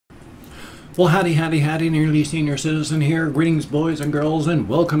Well, howdy, nearly senior citizen here. Greetings, boys and girls, and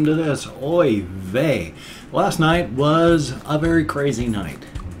welcome to this. Oy vey. Last night was a very crazy night.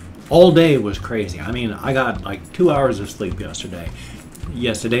 All day was crazy. I mean, I got like 2 hours of sleep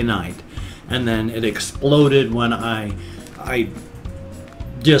yesterday night, and then it exploded when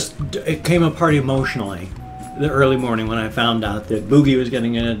it came apart emotionally the early morning when I found out that Boogie was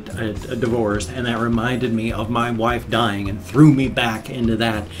getting a divorce, and that reminded me of my wife dying and threw me back into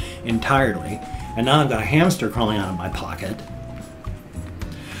that entirely. And now I've got a hamster crawling out of my pocket.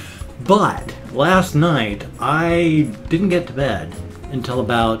 But last night I didn't get to bed until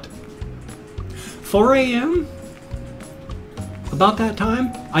about 4 a.m. About that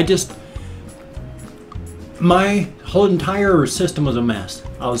time, my whole entire system was a mess.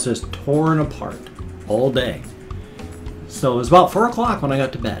 I was just torn apart all day. So it was about 4 o'clock when I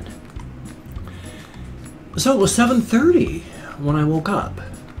got to bed. So it was 7:30 when I woke up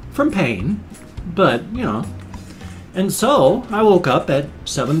from pain, but you know. And so I woke up at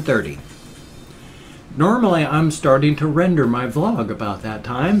 7:30. Normally I'm starting to render my vlog about that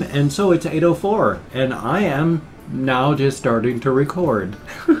time, and so it's 8:04, and I am now just starting to record.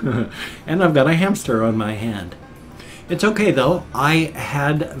 And I've got a hamster on my hand. It's okay though, I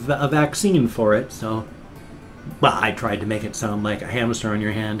had a vaccine for it, so, well, I tried to make it sound like a hamster on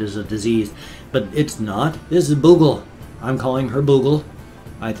your hand is a disease, but it's not. This is Boogle. I'm calling her Boogle.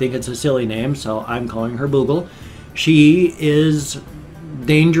 I think it's a silly name, so I'm calling her Boogle. She is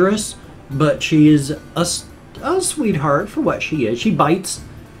dangerous, but she is a sweetheart for what she is. She bites,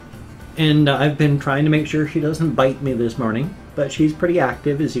 and I've been trying to make sure she doesn't bite me this morning, but she's pretty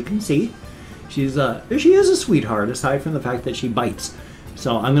active, as you can see. She is a sweetheart, aside from the fact that she bites.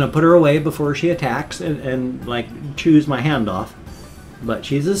 So I'm going to put her away before she attacks and like chews my hand off. But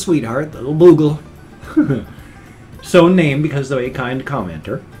she's a sweetheart, little Boogle. So named because of a kind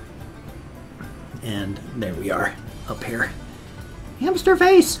commenter. And there we are, up here. Hamster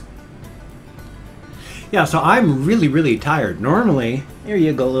face! Yeah, so I'm really tired. Normally, there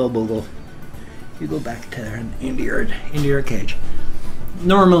you go, little Boogle. You go back to into your cage.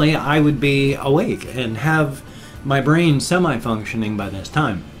 Normally, I would be awake and have my brain semi-functioning by this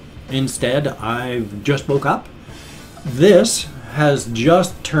time. Instead, I've just woke up. This has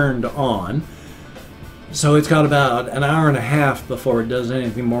just turned on, so it's got about an hour and a half before it does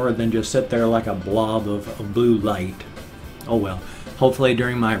anything more than just sit there like a blob of blue light. Oh well. Hopefully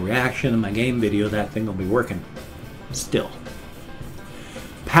during my reaction and my game video that thing will be working. Still.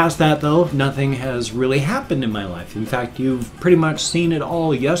 Past that though, nothing has really happened in my life. In fact, you've pretty much seen it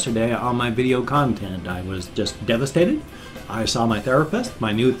all yesterday on my video content. I was just devastated. I saw my therapist,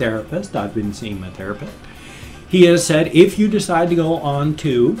 my new therapist. I've been seeing my therapist. He has said if you decide to go on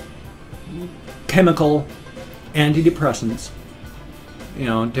to chemical antidepressants, you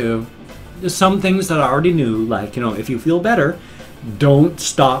know, to some things that I already knew, like, you know, if you feel better, don't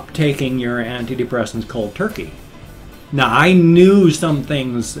stop taking your antidepressants cold turkey. Now, I knew some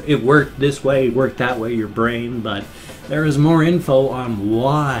things, it worked this way, it worked that way, your brain, but there is more info on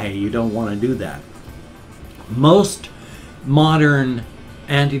why you don't want to do that. Most modern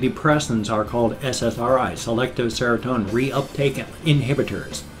antidepressants are called SSRIs, selective serotonin reuptake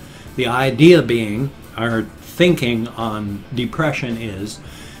inhibitors. The idea being, our thinking on depression is,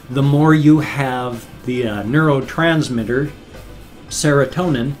 the more you have the neurotransmitter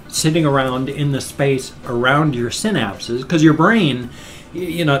serotonin sitting around in the space around your synapses, because your brain,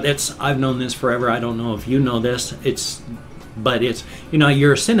 you know, I've known this forever. I don't know if you know this. But you know,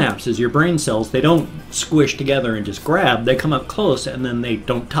 your synapses, your brain cells, they don't squish together and just grab. They come up close and then they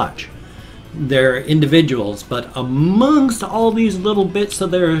don't touch. They're individuals, but amongst all these little bits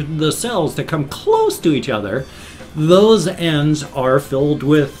of the cells that come close to each other, those ends are filled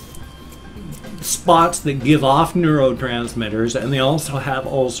with spots that give off neurotransmitters, and they also have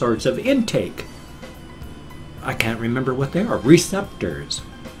all sorts of intake. I can't remember what they are. Receptors.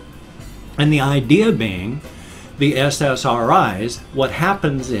 And the idea being, the SSRIs, what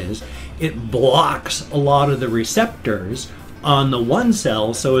happens is it blocks a lot of the receptors on the one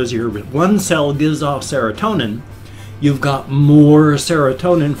cell, so as your one cell gives off serotonin, you've got more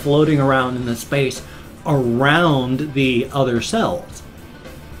serotonin floating around in the space around the other cells.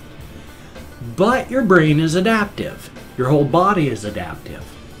 But your brain is adaptive. Your whole body is adaptive.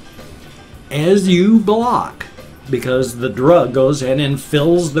 As you block, because the drug goes in and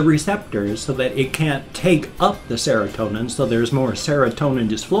fills the receptors so that it can't take up the serotonin, so there's more serotonin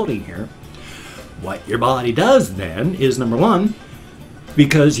just floating here. What your body does then is, number one,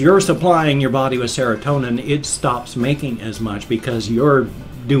 because you're supplying your body with serotonin, it stops making as much because you're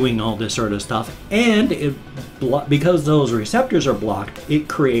doing all this sort of stuff. And because those receptors are blocked, it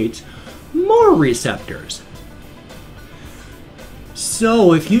creates more receptors.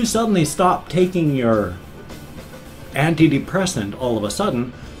 So if you suddenly stop taking your antidepressant, all of a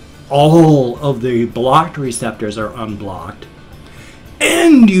sudden, all of the blocked receptors are unblocked.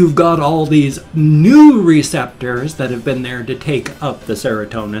 And you've got all these new receptors that have been there to take up the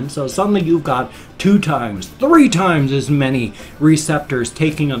serotonin. So suddenly you've got 2 times, 3 times as many receptors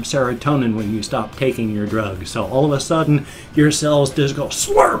taking up serotonin when you stop taking your drug. So all of a sudden your cells just go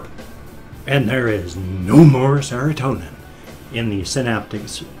slurp, and there is no more serotonin in the synaptic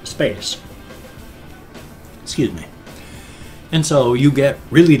space. Excuse me. And so you get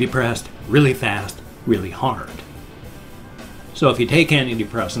really depressed, really fast, really hard. So if you take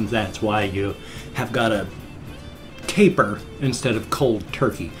antidepressants, that's why you have got to taper instead of cold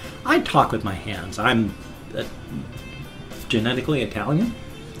turkey. I talk with my hands. I'm genetically Italian.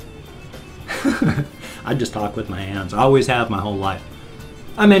 I just talk with my hands. I always have my whole life.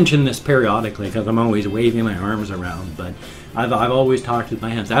 I mention this periodically because I'm always waving my arms around, but I've always talked with my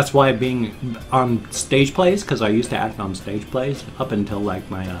hands. That's why being on stage plays, because I used to act on stage plays up until like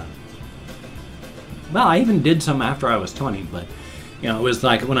my well, I even did some after I was 20, but you know, it was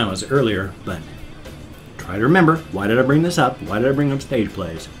like when I was earlier. But try to remember, why did I bring this up? Why did I bring up stage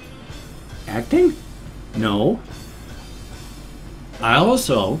plays? Acting? No. I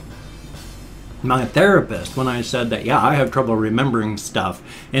also, my therapist, when I said that, yeah, I have trouble remembering stuff,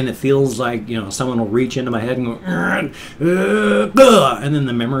 and it feels like, you know, someone will reach into my head and go, and then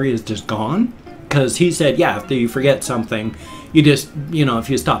the memory is just gone. Because he said, yeah, after you forget something, you just, you know, if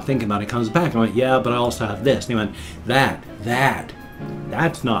you stop thinking about it, it comes back. I went, yeah, but I also have this. And he went,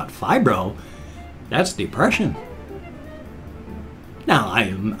 that's not fibro, that's depression. Now, I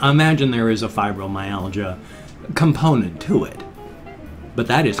imagine there is a fibromyalgia component to it. But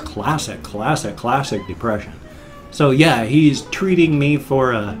that is classic depression. So yeah, he's treating me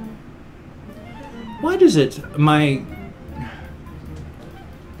for a, what is it?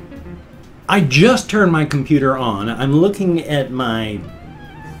 I just turned my computer on. I'm looking at my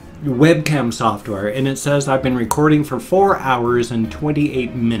webcam software, and it says I've been recording for 4 hours and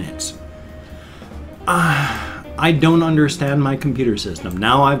 28 minutes. I don't understand my computer system.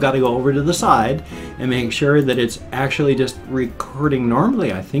 Now I've got to go over to the side and make sure that it's actually just recording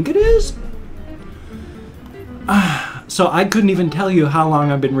normally. I think it is. So I couldn't even tell you how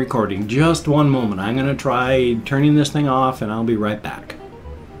long I've been recording. Just one moment. I'm going to try turning this thing off, and I'll be right back.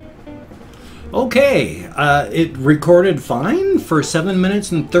 Okay, it recorded fine for 7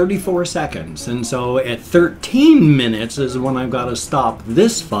 minutes and 34 seconds. And so at 13 minutes is when I've got to stop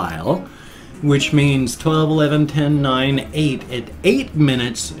this file, which means 12, 11, 10, 9, 8. At 8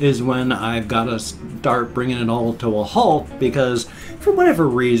 minutes is when I've got to start bringing it all to a halt, because for whatever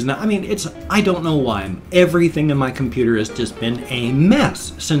reason, I mean, I don't know why, everything in my computer has just been a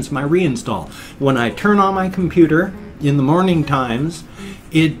mess since my reinstall. When I turn on my computer in the morning times,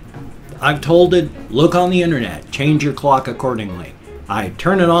 I've told it, look on the internet, change your clock accordingly. I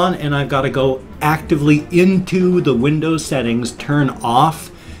turn it on and I've got to go actively into the Windows settings, turn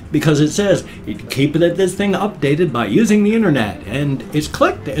off, because it says keep this thing updated by using the internet, and it's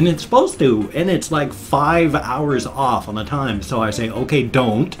clicked and it's supposed to, and it's like 5 hours off on the time. So I say, okay,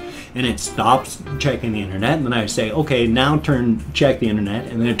 don't, and it stops checking the internet, and then I say, okay, now check the internet,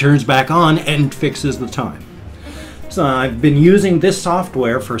 and then it turns back on and fixes the time. So I've been using this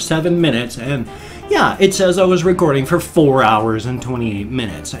software for 7 minutes, and yeah, it says I was recording for 4 hours and 28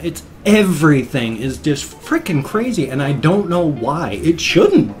 minutes. Everything is just freaking crazy, and I don't know why. It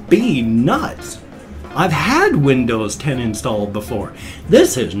shouldn't be nuts. I've had Windows 10 installed before.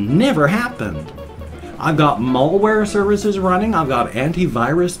 This has never happened. I've got malware services running. I've got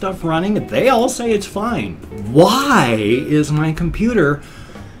antivirus stuff running. They all say it's fine. Why is my computer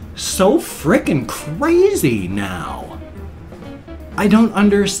so freaking crazy now? I don't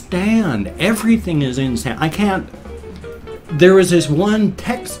understand. Everything is insane. I can't. There was this one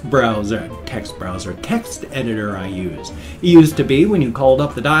text editor I use. It used to be when you called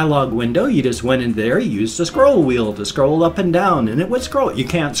up the dialog window, you just went in there, you used the scroll wheel to scroll up and down, and it would scroll. You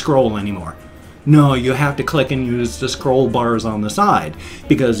can't scroll anymore. No, you have to click and use the scroll bars on the side,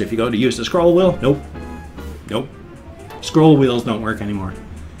 because if you go to use the scroll wheel, nope. Scroll wheels don't work anymore.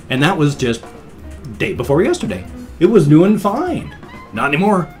 And that was just day before yesterday. It was doing fine. Not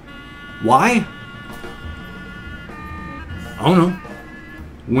anymore. Why? I don't know.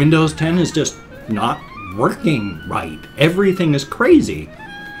 Windows 10 is just not working right. Everything is crazy.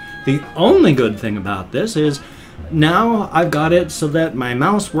 The only good thing about this is now I've got it so that my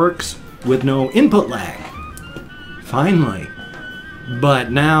mouse works with no input lag. Finally.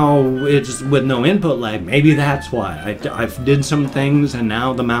 But now it's with no input lag. Maybe that's why. I did some things, and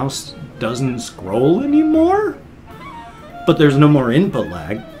now the mouse doesn't scroll anymore. But there's no more input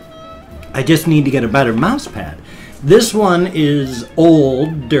lag. I just need to get a better mouse pad. This one is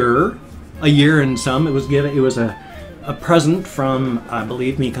older, a year and some. It was a present from, I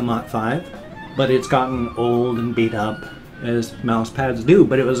believe, Mika 5, but it's gotten old and beat up as mouse pads do.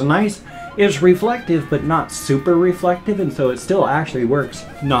 But it was nice. It's reflective, but not super reflective, and so it still actually works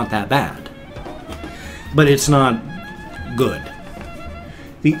not that bad. But it's not good.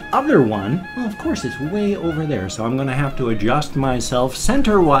 The other one, well, of course, it's way over there, so I'm going to have to adjust myself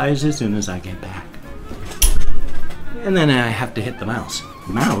center-wise as soon as I get back. And then I have to hit the mouse.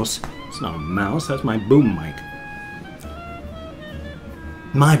 Mouse? It's not a mouse, that's my boom mic.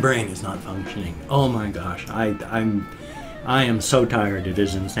 My brain is not functioning. Oh my gosh, I am so tired, it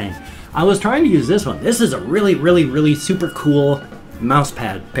is insane. I was trying to use this one. This is a really super cool mouse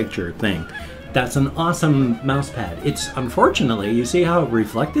pad picture thing. That's an awesome mouse pad. It's, unfortunately, you see how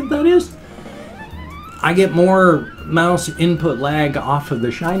reflective that is? I get more mouse input lag off of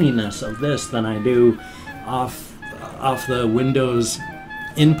the shininess of this than I do off the Windows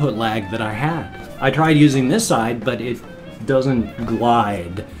input lag that I had. I tried using this side, but it doesn't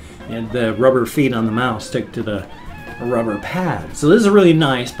glide, and the rubber feet on the mouse stick to the rubber pad. So this is really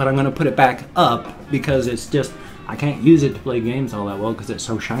nice, but I'm going to put it back up because it's just, I can't use it to play games all that well because it's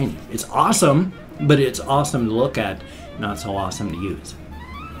so shiny. It's awesome, but it's awesome to look at, not so awesome to use.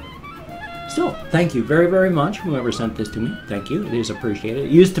 Still, thank you very much, whoever sent this to me. Thank you, it is appreciated.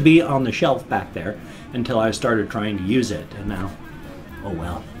 It used to be on the shelf back there until I started trying to use it, and now, oh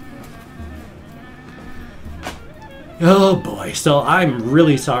well. Oh boy, so I'm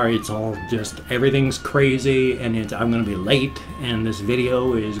really sorry. It's all just, everything's crazy, and I'm going to be late, and this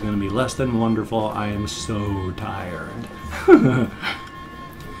video is going to be less than wonderful. I am so tired.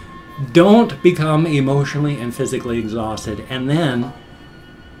 Don't become emotionally and physically exhausted, and then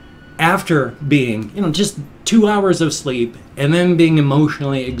after being, just 2 hours of sleep, and then being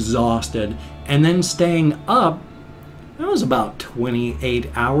emotionally exhausted, and then staying up, that was about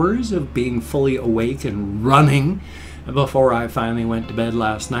 28 hours of being fully awake and running before I finally went to bed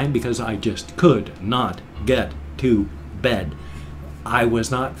last night because I just could not get to bed. I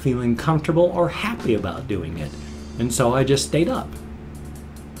was not feeling comfortable or happy about doing it, and so I just stayed up.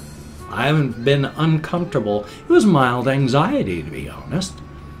 I haven't been uncomfortable. It was mild anxiety, to be honest.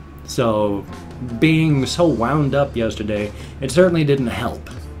 So being so wound up yesterday, it certainly didn't help.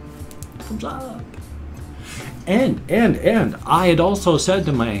 Thumbs up. And I had also said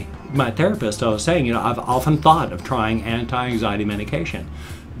to my therapist, I was saying, I've often thought of trying anti-anxiety medication,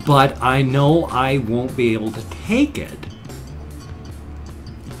 but I know I won't be able to take it.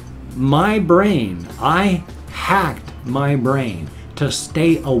 My brain, I hacked my brain to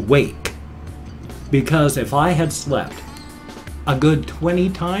stay awake, because if I had slept a good 20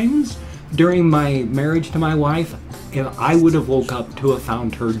 times during my marriage to my wife, I would have woke up to have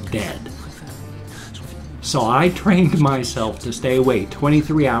found her dead. So I trained myself to stay awake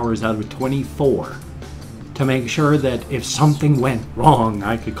 23 hours out of 24 to make sure that if something went wrong,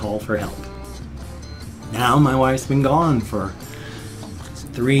 I could call for help. Now my wife's been gone for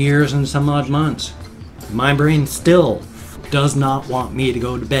 3 years and some odd months. My brain still does not want me to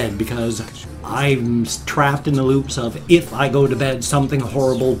go to bed because I'm trapped in the loops of, if I go to bed, something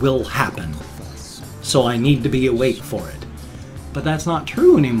horrible will happen. So I need to be awake for it. But that's not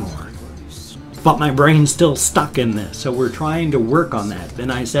true anymore. But my brain's still stuck in this, so we're trying to work on that.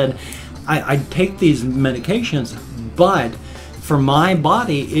 Then I said, I take these medications, but for my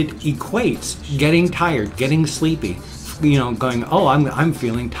body, it equates getting tired, getting sleepy, going, oh, I'm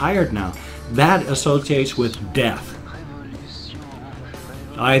feeling tired now. That associates with death.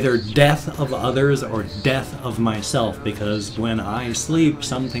 Either death of others or death of myself, because when I sleep,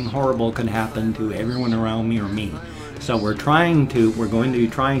 something horrible can happen to everyone around me or me. So we're going to be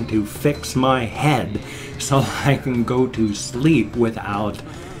trying to fix my head so I can go to sleep without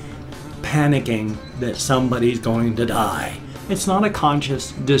panicking that somebody's going to die. It's not a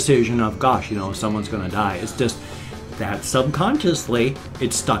conscious decision of, gosh, someone's going to die. It's just that subconsciously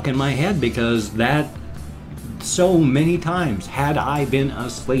it's stuck in my head, because that so many times, had I been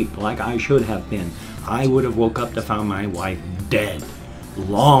asleep like I should have been, I would have woke up to find my wife dead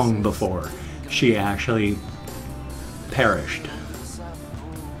long before she actually perished.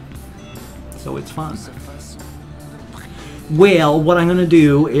 So it's fun. Well, what I'm going to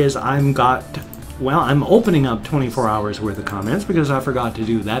do is I'm opening up 24 hours worth of comments, because I forgot to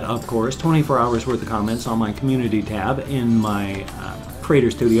do that, of course. 24 hours worth of comments on my community tab in my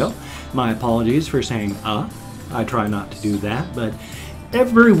Creator Studio. My apologies for saying I try not to do that, but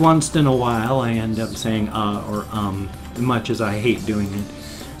every once in a while I end up saying or much as I hate doing it.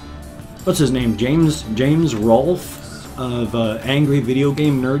 what's his name? James Rolfe of Angry Video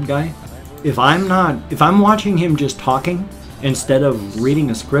Game Nerd Guy. If I'm watching him just talking instead of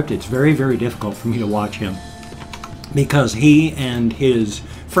reading a script, it's very, very difficult for me to watch him, because he and his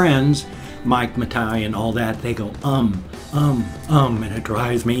friends, Mike Matai and all that, they go and it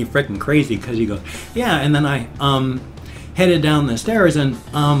drives me freaking crazy, because he goes, yeah, and then I headed down the stairs, and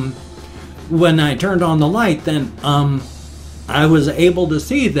when I turned on the light, then I was able to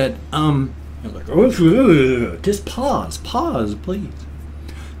see that I was like, oh, just pause, please.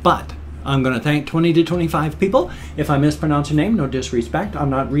 But I'm going to thank 20 to 25 people. If I mispronounce your name, no disrespect. I'm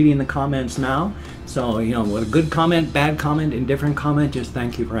not reading the comments now. So, you know, with a good comment, bad comment, indifferent comment, just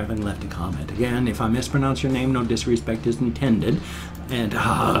thank you for having left a comment. Again, if I mispronounce your name, no disrespect is intended. And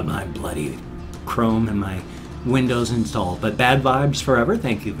my bloody Chrome and my Windows installed. But bad vibes forever,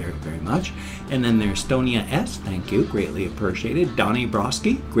 thank you very, very much. And then there's Stonia S, thank you, greatly appreciated. Donnie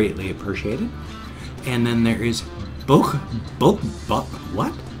Broski, greatly appreciated. And then there is Buck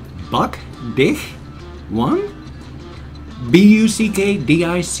Dich 1?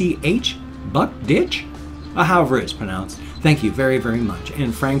 B-U-C-K-D-I-C-H? Buck Ditch? However it's pronounced. Thank you very, very much.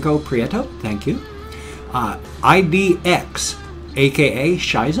 And Franco Prieto, thank you. IDX, aka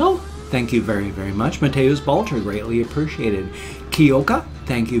Shizo, thank you very, very much. Mateus Balter, greatly appreciated. Kioka,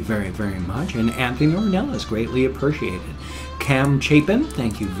 thank you very, very much. And Anthony Ornelas, greatly appreciated. Cam Chapin,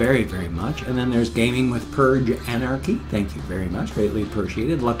 thank you very, very much. And then there's Gaming with Purge Anarchy, thank you very much, greatly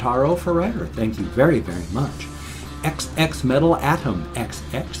appreciated. Lataro Ferrer, thank you very, very much. XX Metal Atom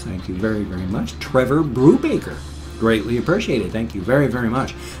XX, thank you very, very much. Trevor Brubaker, greatly appreciated, thank you very, very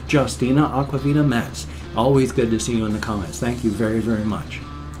much. Justina Aquavina Metz, always good to see you in the comments, thank you very, very much.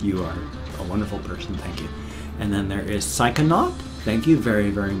 You are a wonderful person, thank you. And then there is Psychonaut, thank you very,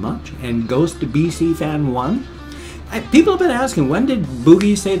 very much. And Ghost BC Fan 1. People have been asking, when did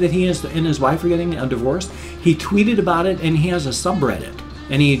Boogie say that he and his wife are getting a divorce? He tweeted about it, and he has a subreddit.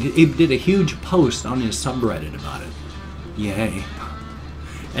 And he did a huge post on his subreddit about it. Yay.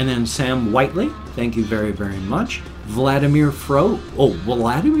 And then Sam Whiteley, thank you very, very much. Vladimir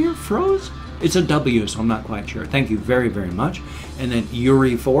Vladimir Froze? It's a W, so I'm not quite sure. Thank you very, very much. And then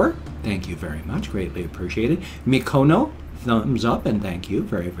Yuri4, thank you very much, greatly appreciated. Mikono, thumbs up, and thank you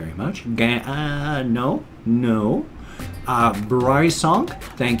very, very much. Bryce Song,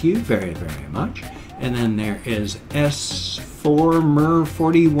 thank you very, very much. And then there is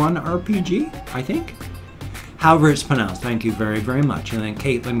S4Mer41RPG, I think. However it's pronounced, thank you very, very much. And then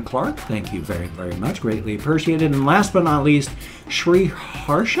Caitlin Clark, thank you very, very much, greatly appreciated. And last but not least, Shri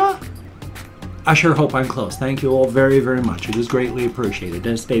Harsha? I sure hope I'm close. Thank you all very, very much. It is greatly appreciated.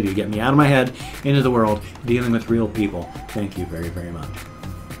 As stated, you get me out of my head, into the world, dealing with real people. Thank you very, very much.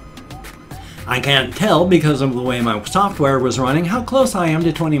 I can't tell, because of the way my software was running, how close I am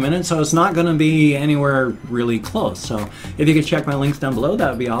to 20 minutes, so it's not going to be anywhere really close. So if you could check my links down below, that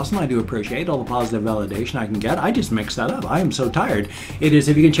would be awesome. I do appreciate all the positive validation I can get. I just mixed that up. I am so tired. It is,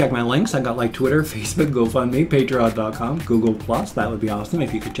 if you can check my links, I got like Twitter, Facebook, GoFundMe, Patreon.com, Google+. That would be awesome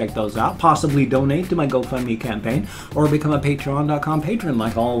if you could check those out. Possibly donate to my GoFundMe campaign, or become a Patreon.com patron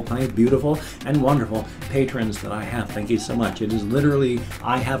like all my beautiful and wonderful patrons that I have. Thank you so much. It is literally,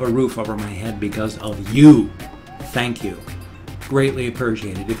 I have a roof over my head because of you. Thank you. Greatly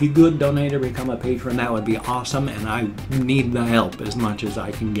appreciated. If you could donate or become a patron, that would be awesome, and I need the help as much as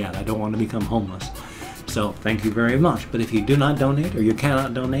I can get. I don't want to become homeless. So thank you very much. But if you do not donate, or you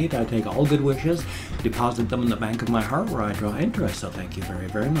cannot donate, I take all good wishes, deposit them in the bank of my heart where I draw interest. So thank you very,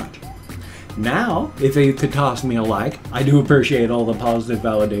 very much. Now, if you could toss me a like, I do appreciate all the positive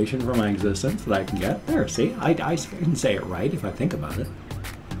validation for my existence that I can get. There, see, I can say it right if I think about it.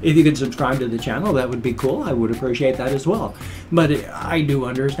 If you could subscribe to the channel, that would be cool. I would appreciate that as well. But I do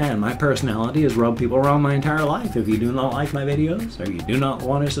understand. My personality has rubbed people wrong my entire life. If you do not like my videos, or you do not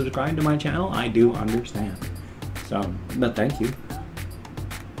want to subscribe to my channel, I do understand. So, but thank you.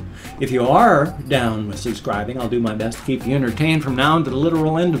 If you are down with subscribing, I'll do my best to keep you entertained from now to the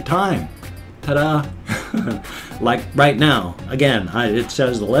literal end of time. Ta-da! Like right now, again, it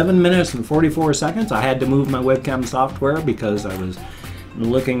says 11 minutes and 44 seconds. I had to move my webcam software because I was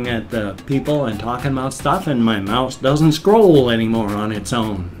looking at the people and talking about stuff, and my mouse doesn't scroll anymore on its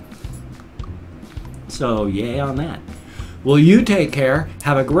own. So yay on that. Well, you take care.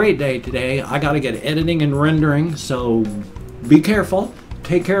 Have a great day today. I gotta get editing and rendering, so be careful.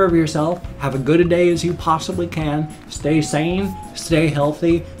 Take care of yourself. Have a good a day as you possibly can. Stay sane, stay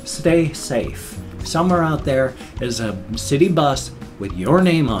healthy, stay safe. Somewhere out there is a city bus with your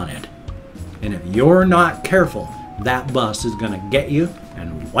name on it, and if you're not careful, that bus is going to get you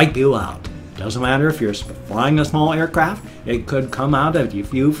and wipe you out. Doesn't matter if you're flying a small aircraft, it could come out at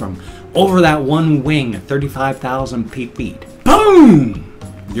you from over that one wing at 35,000 feet. Boom!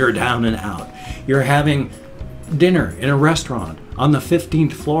 You're down and out. You're having dinner in a restaurant on the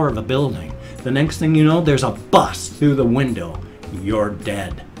 15th floor of a building. The next thing you know, there's a bus through the window. You're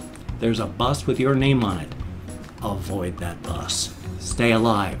dead. There's a bus with your name on it. Avoid that bus. Stay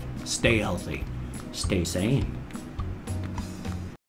alive. Stay healthy. Stay sane.